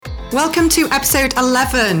Welcome to episode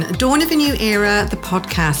 11, Dawn of a New Era, the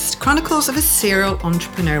podcast, Chronicles of a Serial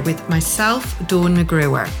Entrepreneur with myself, Dawn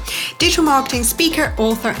McGruer, digital marketing speaker,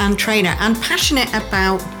 author and trainer, and passionate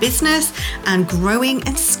about business and growing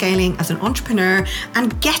and scaling as an entrepreneur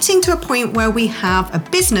and getting to a point where we have a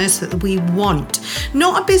business that we want,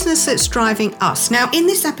 not a business that's driving us. Now, in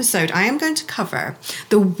this episode, I am going to cover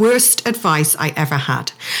the worst advice I ever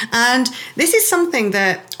had. And this is something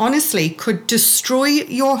that honestly could destroy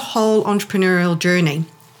your whole entrepreneurial journey,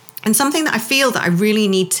 and something that I feel that I really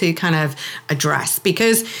need to kind of address,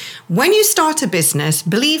 because when you start a business,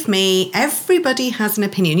 believe me, everybody has an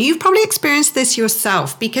opinion. You've probably experienced this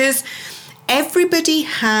yourself, because everybody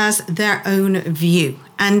has their own view.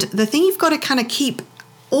 And the thing you've got to kind of keep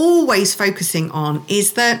always focusing on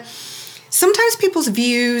is that sometimes people's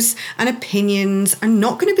views and opinions are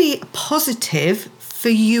not going to be positive for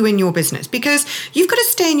you and your business, because you've got to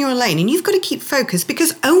stay in your lane and you've got to keep focused,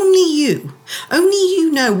 because only you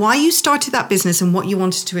know why you started that business and what you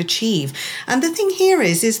wanted to achieve. And the thing here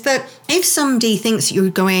is that if somebody thinks you're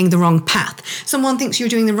going the wrong path, someone thinks you're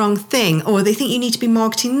doing the wrong thing, or they think you need to be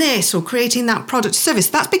marketing this or creating that product or service,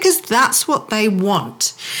 that's because that's what they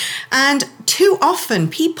want. And too often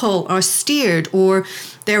people are steered or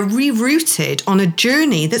they're rerouted on a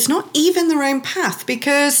journey that's not even their own path,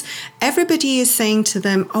 because everybody is saying to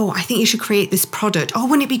them, oh, I think you should create this product. Oh,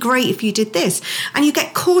 wouldn't it be great if you did this? And you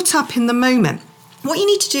get caught up in the moment. What you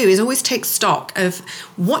need to do is always take stock of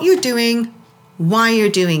what you're doing, why you're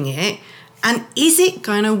doing it, and is it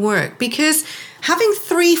going to work? Because having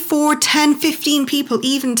 3, 4, 10, 15 people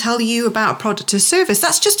even tell you about a product or service,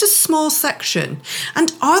 that's just a small section.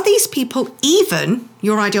 And are these people even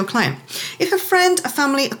your ideal client? If a friend, a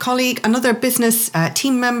family, a colleague, another business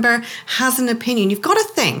team member has an opinion, you've got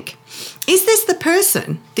to think, is this the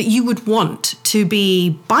person that you would want to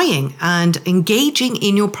be buying and engaging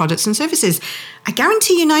in your products and services? I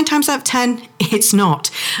guarantee you 9 times out of 10, it's not.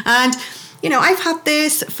 And, you know, I've had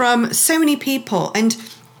this from so many people, and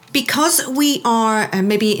because we are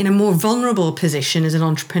maybe in a more vulnerable position as an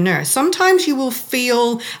entrepreneur, sometimes you will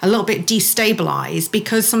feel a little bit destabilized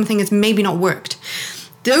because something has maybe not worked.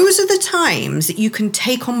 Those are the times that you can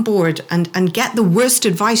take on board and get the worst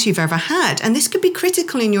advice you've ever had. And this could be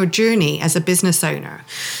critical in your journey as a business owner.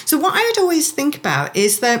 So what I would always think about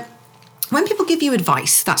is that when people give you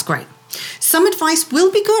advice, that's great. Some advice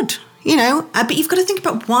will be good, but you've got to think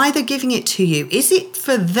about why they're giving it to you. Is it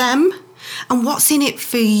for them? And what's in it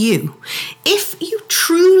for you? If you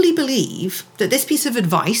truly believe that this piece of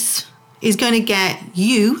advice is going to get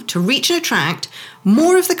you to reach and attract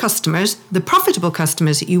more of the customers, the profitable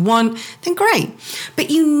customers that you want, then great.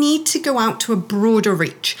 But you need to go out to a broader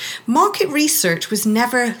reach. Market research was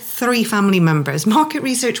never 3 family members. Market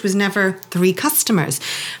research was never 3 customers.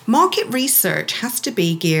 Market research has to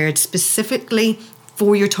be geared specifically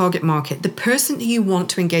for your target market, the person that you want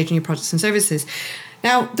to engage in your products and services.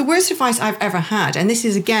 Now, the worst advice I've ever had, and this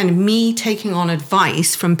is again me taking on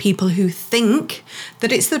advice from people who think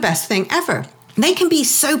that it's the best thing ever. They can be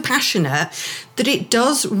so passionate that it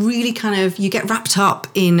does really you get wrapped up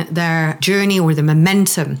in their journey or the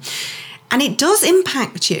momentum. And it does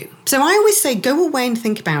impact you. So I always say, go away and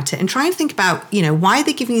think about it and try and think about, why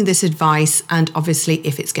they're giving you this advice and obviously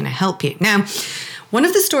if it's going to help you. Now, one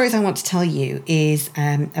of the stories I want to tell you is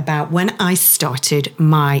about when I started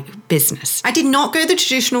my business. I did not go the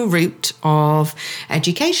traditional route of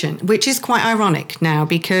education, which is quite ironic now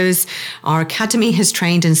because our academy has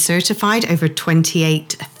trained and certified over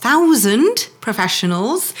 28,000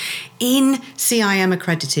 professionals in CIM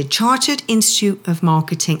accredited, Chartered Institute of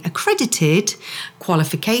Marketing accredited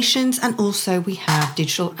qualifications, and also we have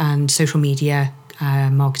digital and social media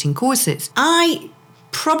marketing courses. I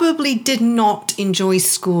probably did not enjoy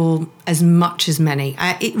school as much as many.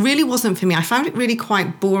 It really wasn't for me. I found it really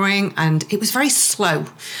quite boring and it was very slow.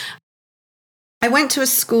 I went to a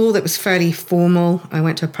school that was fairly formal. I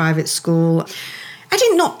went to a private school. I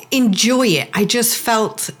did not enjoy it. I just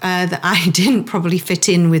felt that I didn't probably fit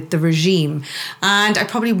in with the regime and I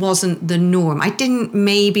probably wasn't the norm. I didn't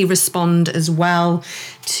maybe respond as well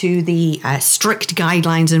to the strict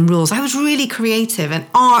guidelines and rules. I was really creative, and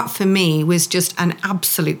art for me was just an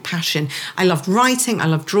absolute passion. I loved writing, I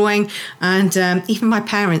loved drawing, and even my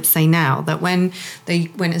parents say now that when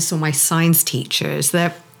they went and saw my science teachers,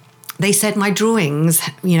 that they said my drawings,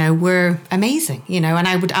 were amazing, and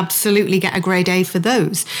I would absolutely get a grade A for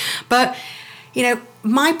those. But,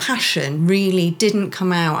 my passion really didn't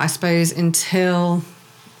come out, I suppose, until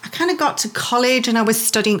I kind of got to college and I was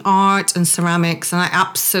studying art and ceramics and I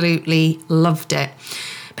absolutely loved it.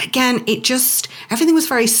 again, everything was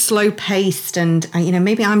very slow paced, and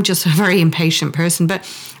maybe I'm just a very impatient person, but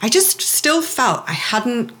I just still felt I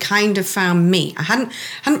hadn't kind of found me. I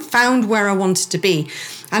hadn't found where I wanted to be.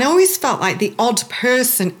 And I always felt like the odd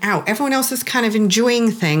person out. Everyone else was kind of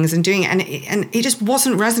enjoying things and doing it, and it just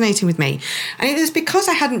wasn't resonating with me. And it was because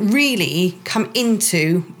I hadn't really come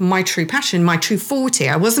into my true passion, my true forte.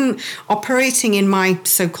 I wasn't operating in my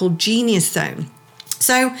so-called genius zone.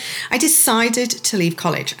 So I decided to leave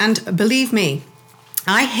college. And believe me,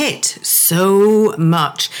 I hit so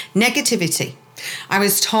much negativity. I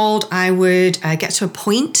was told I would get to a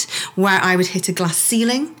point where I would hit a glass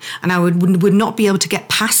ceiling and I would not be able to get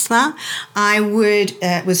past that. I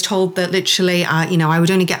was told that literally, I would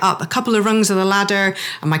only get up a couple of rungs of the ladder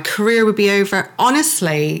and my career would be over.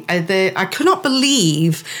 Honestly, I could not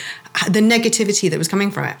believe the negativity that was coming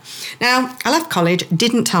from it. Now, I left college,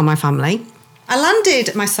 didn't tell my family. I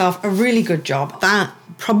landed myself a really good job. That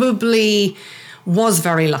probably was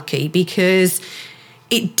very lucky because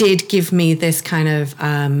it did give me this kind of,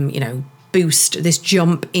 boost, this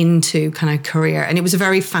jump into kind of career. And it was a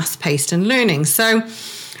very fast-paced and learning. So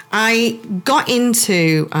I got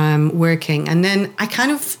into working, and then I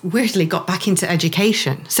kind of weirdly got back into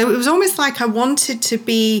education. So it was almost like I wanted to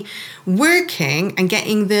be working and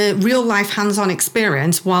getting the real life hands-on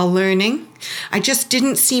experience while learning. I just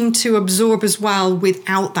didn't seem to absorb as well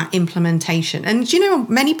without that implementation. And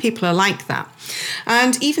many people are like that.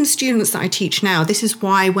 And even students that I teach now, this is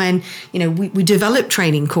why when, we develop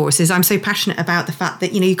training courses, I'm so passionate about the fact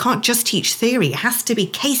that, you can't just teach theory. It has to be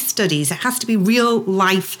case studies. It has to be real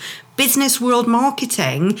life business world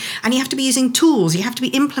marketing, and you have to be using tools. You have to be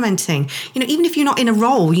implementing. Even if you're not in a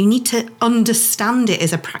role, you need to understand it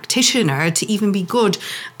as a practitioner to even be good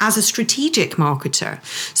as a strategic marketer.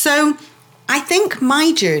 So I think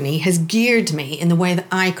my journey has geared me in the way that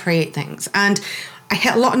I create things. And I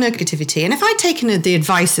hit a lot of negativity. And if I'd taken the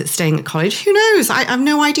advice at staying at college, who knows? I have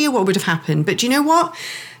no idea what would have happened. But do you know what?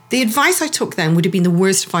 The advice I took then would have been the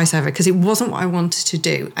worst advice ever because it wasn't what I wanted to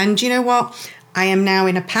do. And do you know what? I am now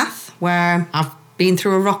in a path where I've been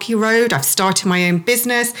through a rocky road. I've started my own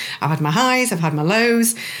business. I've had my highs, I've had my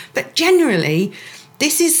lows. But generally,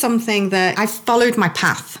 this is something that I've followed my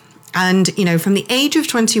path. And, from the age of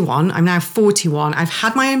 21, I'm now 41. I've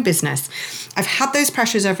had my own business. I've had those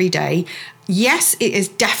pressures every day. Yes, it has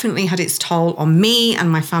definitely had its toll on me and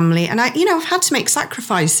my family. And I've had to make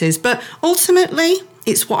sacrifices, but ultimately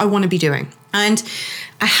it's what I want to be doing. And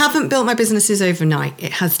I haven't built my businesses overnight.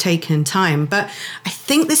 It has taken time, but I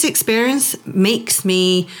think this experience makes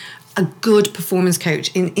me a good performance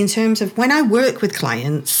coach in terms of when I work with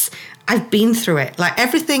clients, I've been through it. Like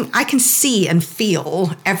everything, I can see and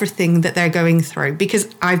feel everything that they're going through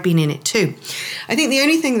because I've been in it too. I think the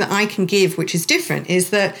only thing that I can give, which is different, is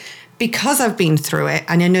that because I've been through it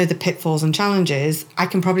and I know the pitfalls and challenges, I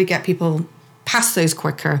can probably get people past those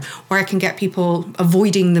quicker, or I can get people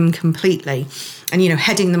avoiding them completely and,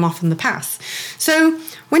 heading them off on the path. So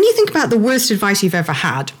when you think about the worst advice you've ever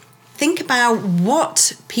had, think about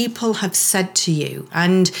what people have said to you.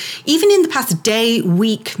 And even in the past day,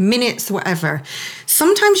 week, minutes, whatever,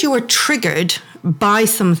 sometimes you are triggered by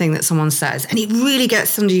something that someone says and it really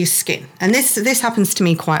gets under your skin. And this happens to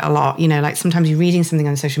me quite a lot. Like sometimes you're reading something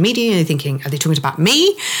on social media and you're thinking, are they talking about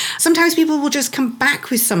me? Sometimes people will just come back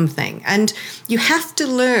with something, and you have to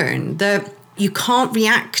learn that you can't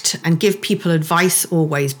react and give people advice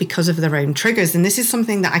always because of their own triggers. And this is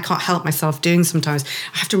something that I can't help myself doing sometimes.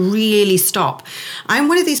 I have to really stop. I'm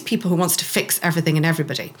one of these people who wants to fix everything and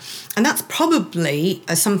everybody. And that's probably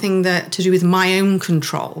something that to do with my own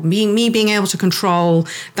control, me being able to control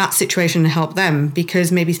that situation and help them,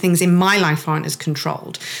 because maybe things in my life aren't as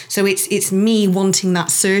controlled. So it's me wanting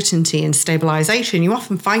that certainty and stabilization. You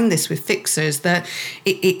often find this with fixers, that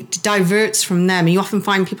it diverts from them. You often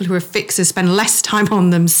find people who are fixers spend less time on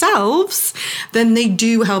themselves than they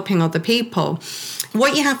do helping other people.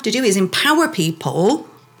 What you have to do is empower people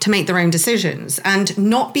to make their own decisions and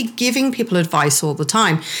not be giving people advice all the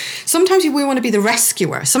time. Sometimes we want to be the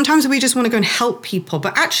rescuer. Sometimes we just want to go and help people.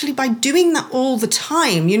 But actually, by doing that all the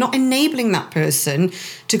time, you're not enabling that person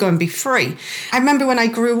to go and be free. I remember when I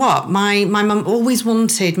grew up, my mum always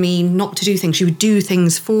wanted me not to do things. She would do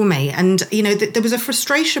things for me. And, there was a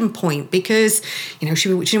frustration point because, she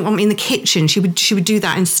didn't want me in the kitchen. She would do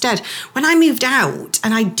that instead. When I moved out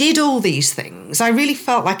and I did all these things, I really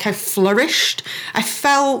felt like I flourished. I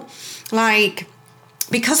felt like,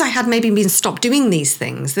 because I had maybe been stopped doing these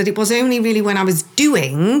things, that it was only really when I was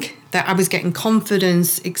doing that I was getting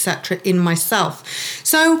confidence, etc., in myself.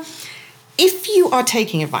 So if you are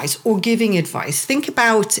taking advice or giving advice, think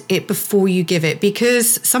about it before you give it,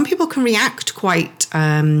 because some people can react quite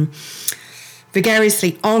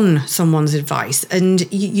vicariously on someone's advice,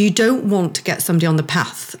 and you don't want to get somebody on the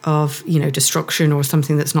path of, destruction or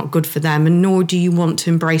something that's not good for them, and nor do you want to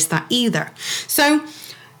embrace that either. So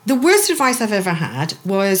the worst advice I've ever had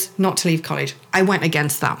was not to leave college. I went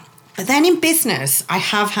against that. But then in business, I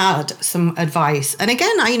have had some advice. And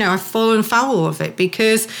again, I've fallen foul of it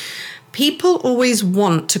because people always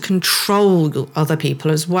want to control other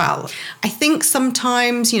people as well. I think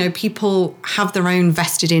sometimes, people have their own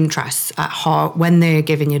vested interests at heart when they're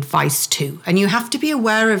giving advice too. And you have to be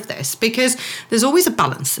aware of this because there's always a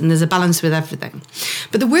balance, and there's a balance with everything.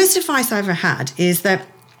 But the worst advice I ever had is that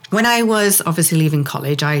when I was obviously leaving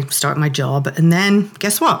college, I started my job, and then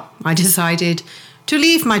guess what? I decided to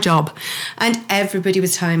leave my job. And everybody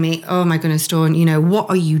was telling me, oh my goodness, Dawn, what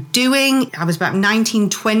are you doing? I was about 19,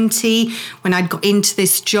 20 when I'd got into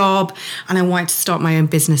this job, and I wanted to start my own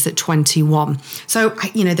business at 21. So,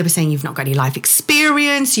 they were saying, you've not got any life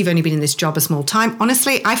experience. You've only been in this job a small time.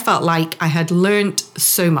 Honestly, I felt like I had learned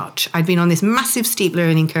so much. I'd been on this massive steep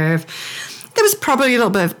learning curve. There was probably a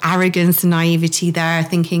little bit of arrogance and naivety there,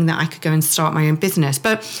 thinking that I could go and start my own business.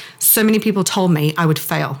 But so many people told me I would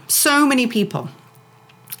fail. So many people.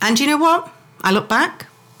 And you know what? I look back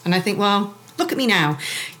and I think, well, look at me now.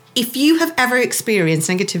 If you have ever experienced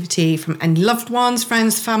negativity from any loved ones,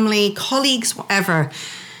 friends, family, colleagues, whatever,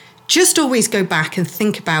 just always go back and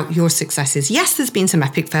think about your successes. Yes, there's been some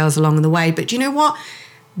epic fails along the way, but do you know what?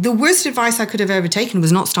 The worst advice I could have ever taken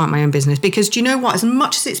was not start my own business, because do you know what? As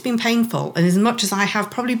much as it's been painful, and as much as I have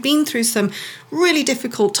probably been through some really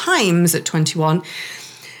difficult times at 21,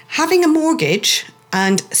 having a mortgage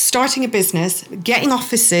and starting a business, getting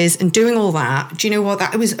offices and doing all that, do you know what?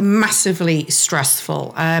 That was massively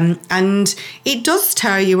stressful. And it does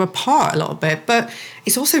tear you apart a little bit, but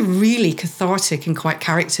it's also really cathartic and quite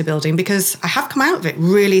character building, because I have come out of it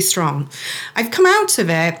really strong. I've come out of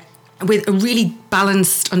it with a really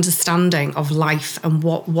balanced understanding of life and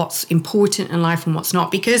what's important in life and what's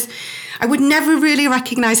not, because I would never really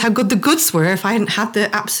recognize how good the goods were if I hadn't had the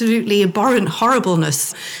absolutely abhorrent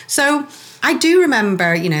horribleness. So I do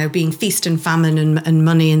remember, being feast and famine and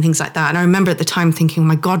money and things like that. And I remember at the time thinking, oh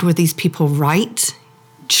my God, were these people right?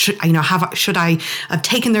 Should I have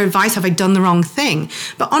taken their advice? Have I done the wrong thing?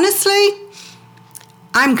 But honestly,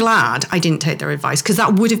 I'm glad I didn't take their advice, because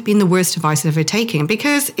that would have been the worst advice I've ever taken,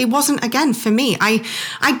 because it wasn't, again, for me.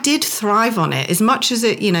 I did thrive on it as much as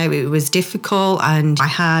it was difficult, and I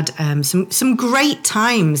had some great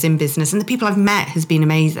times in business, and the people I've met has been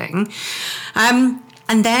amazing.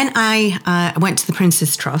 And then I went to the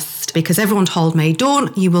Prince's Trust, because everyone told me,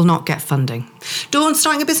 Dawn, you will not get funding. Dawn,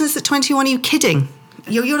 starting a business at 21, are you kidding?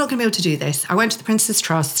 You're not going to be able to do this. I went to the Prince's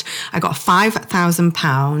Trust. I got a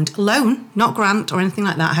 £5,000 loan, not grant or anything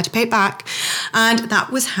like that. I had to pay it back. And that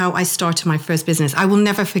was how I started my first business. I will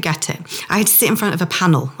never forget it. I had to sit in front of a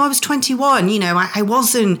panel. I was 21, I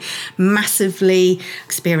wasn't massively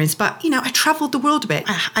experienced, but, I traveled the world a bit.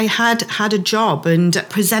 I had a job and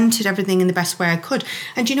presented everything in the best way I could.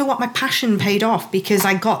 And you know what? My passion paid off, because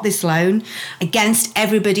I got this loan against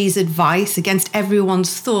everybody's advice, against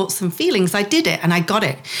everyone's thoughts and feelings. I did it, and I got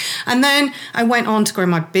it. And then I went on to grow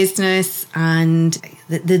my business, and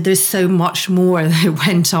there's so much more that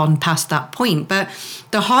went on past that point. But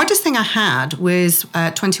the hardest thing I had was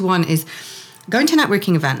 21 is going to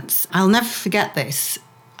networking events. I'll never forget this.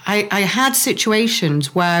 I had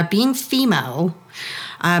situations where, being female,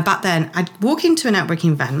 back then, I'd walk into a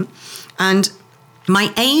networking event, and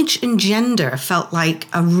my age and gender felt like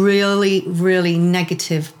a really, really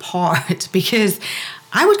negative part, because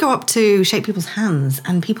I would go up to shake people's hands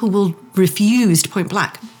and people will refuse to point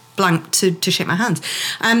blank to shake my hands.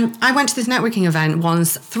 I went to this networking event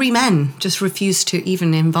once. 3 men just refused to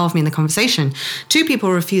even involve me in the conversation. 2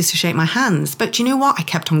 people refused to shake my hands. But do you know what? I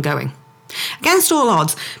kept on going. Against all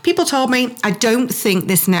odds, people told me, I don't think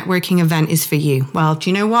this networking event is for you. Well, do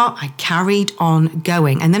you know what? I carried on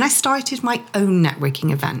going. And then I started my own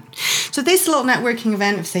networking event. So this little networking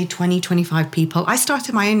event of, say, 20, 25 people, I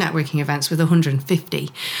started my own networking events with 150.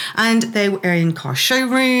 And they were in car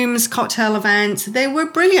showrooms, cocktail events. They were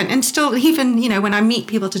brilliant. And still, even, when I meet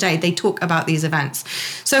people today, they talk about these events.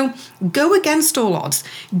 So go against all odds.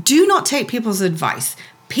 Do not take people's advice.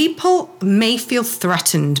 People may feel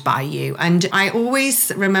threatened by you. And I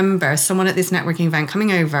always remember someone at this networking event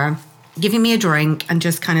coming over, giving me a drink and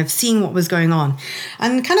just kind of seeing what was going on,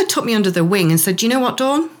 and kind of took me under the wing and said, do you know what,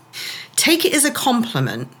 Dawn? Take it as a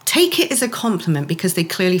compliment. Take it as a compliment, because they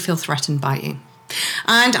clearly feel threatened by you.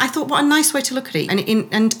 And I thought, what a nice way to look at it.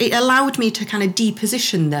 And it allowed me to kind of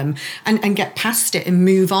deposition them and get past it and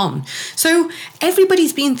move on. So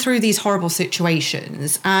everybody's been through these horrible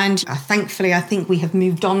situations. And thankfully, I think we have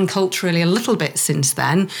moved on culturally a little bit since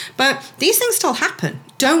then. But these things still happen.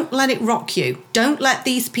 Don't let it rock you. Don't let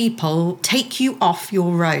these people take you off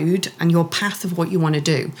your road and your path of what you want to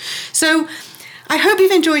do. So I hope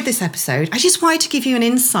you've enjoyed this episode. I just wanted to give you an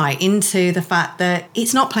insight into the fact that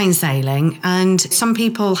it's not plain sailing, and some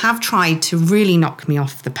people have tried to really knock me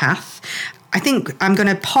off the path. I think I'm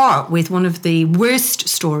going to part with one of the worst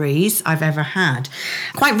stories I've ever had.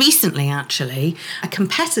 Quite recently, actually, a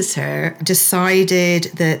competitor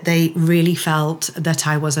decided that they really felt that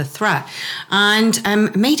I was a threat and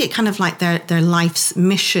made it kind of like their life's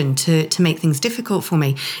mission to make things difficult for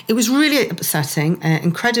me. It was really upsetting,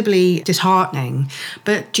 incredibly disheartening.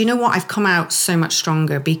 But do you know what? I've come out so much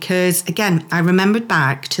stronger because, again, I remembered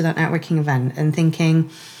back to that networking event and thinking,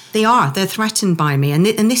 they're threatened by me. And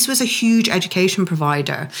this was a huge education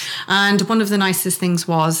provider. And one of the nicest things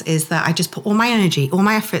is that I just put all my energy, all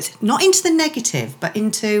my efforts, not into the negative, but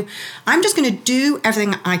into, I'm just going to do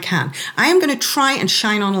everything I can. I am going to try and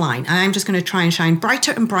shine online. And I'm just going to try and shine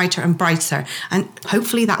brighter and brighter and brighter. And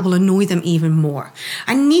hopefully that will annoy them even more.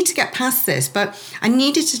 I need to get past this, but I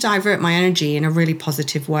needed to divert my energy in a really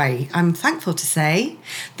positive way. I'm thankful to say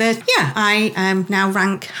that, I now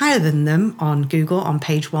rank higher than them on Google on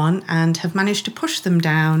page 1. And have managed to push them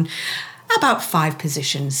down about 5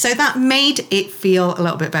 positions. So that made it feel a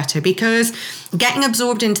little bit better, because getting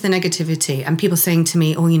absorbed into the negativity and people saying to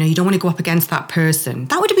me, you don't want to go up against that person,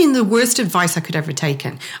 that would have been the worst advice I could ever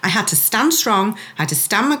taken. I had to stand strong, I had to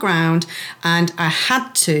stand my ground, and I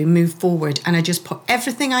had to move forward. And I just put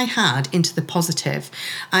everything I had into the positive.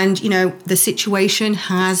 And, the situation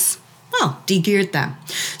has, de-geared them.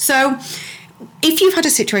 So if you've had a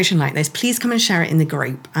situation like this, please come and share it in the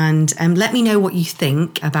group and let me know what you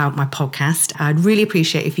think about my podcast. I'd really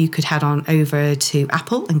appreciate if you could head on over to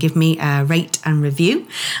Apple and give me a rate and review.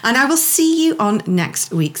 And I will see you on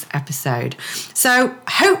next week's episode. So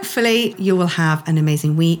hopefully you will have an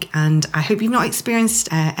amazing week. And I hope you've not experienced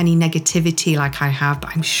any negativity like I have,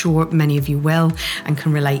 but I'm sure many of you will and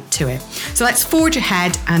can relate to it. So let's forge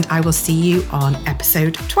ahead, and I will see you on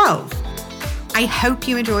episode 12. I hope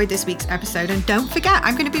you enjoyed this week's episode, and don't forget,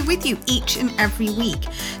 I'm going to be with you each and every week.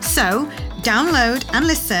 So download and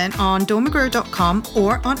listen on dawnmcgrew.com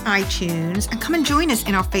or on iTunes, and come and join us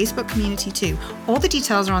in our Facebook community too. All the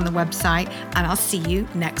details are on the website, and I'll see you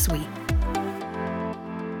next week.